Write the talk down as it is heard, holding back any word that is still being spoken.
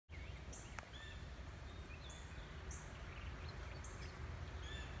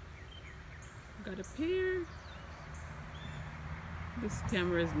got a pear. This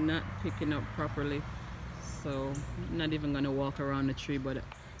camera is not picking up properly, so I'm not even gonna walk around the tree, but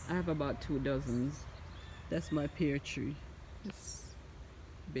I have about 2 dozens. That's my pear tree. It's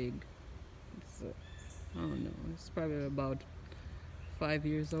big. It's I don't know, it's probably about 5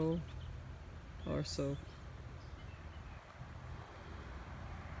 years old or so.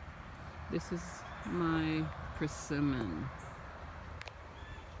 This is my persimmon.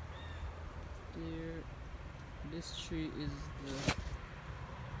 There, this tree is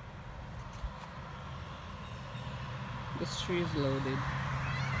this tree is loaded,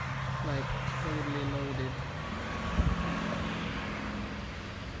 like totally loaded.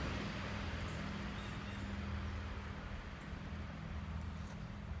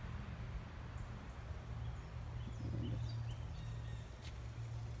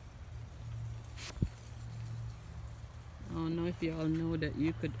 I don't know if y'all know that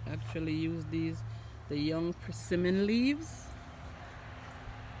you could actually use the young persimmon leaves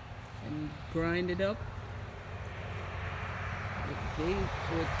and grind it up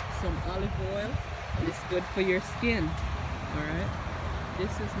with some olive oil, and it's good for your skin. Alright,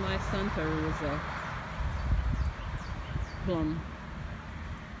 this is my Santa Rosa plum.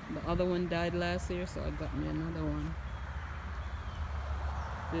 The other one died last year, so I got me another one.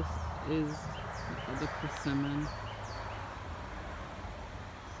 This is the persimmon.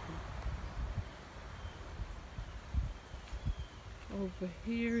 Over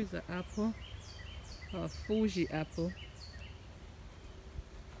here is an apple, a Fuji apple.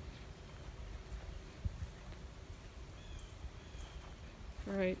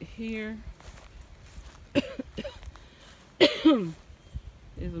 Right here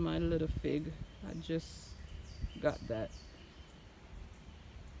is my little fig. I just got that.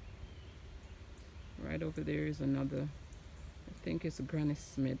 Right over there is another, I think it's a Granny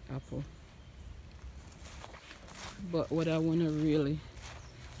Smith apple. But what I want to really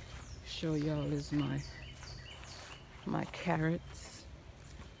show y'all is my carrots.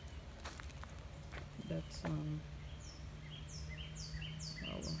 That's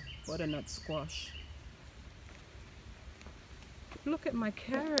butternut squash. Look at my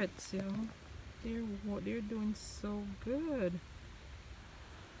carrots, yo. They're doing so good.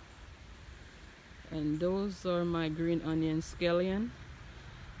 And those are my green onion scallion.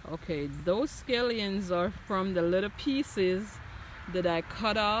 Okay, those scallions are from the little pieces that I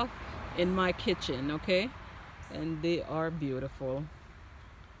cut off in my kitchen, okay? And they are beautiful,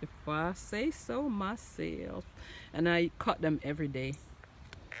 if I say so myself. And I cut them every day.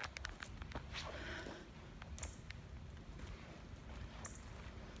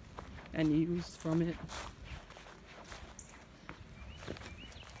 And use from it.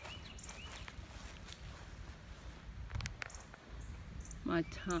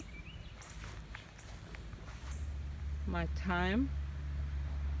 My thyme.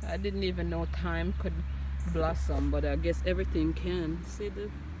 I didn't even know thyme could blossom, but I guess everything can. See the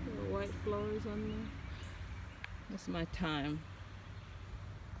white flowers on there? That's my thyme.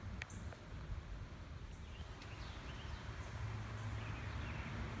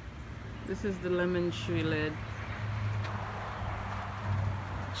 This is the lemon tree lid.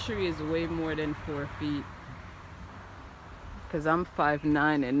 The tree is way more than 4 feet. Because I'm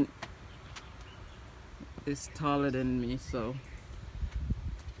 5'9" and it's taller than me, so.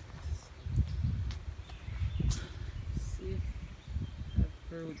 See, I have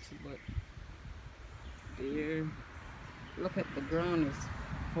fruits, but there. Look at the ground is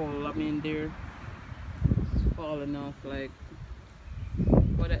full. I mean, they're falling off like,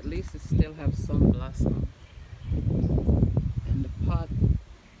 but at least it still have some blossom. And the pot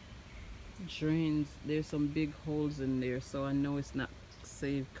drains, there's some big holes in there, so I know it's not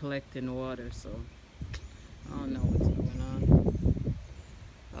safe collecting water, so I don't know what's going on.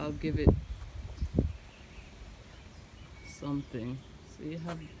 I'll give it something. So you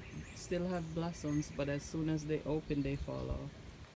still have blossoms, but as soon as they open they fall off.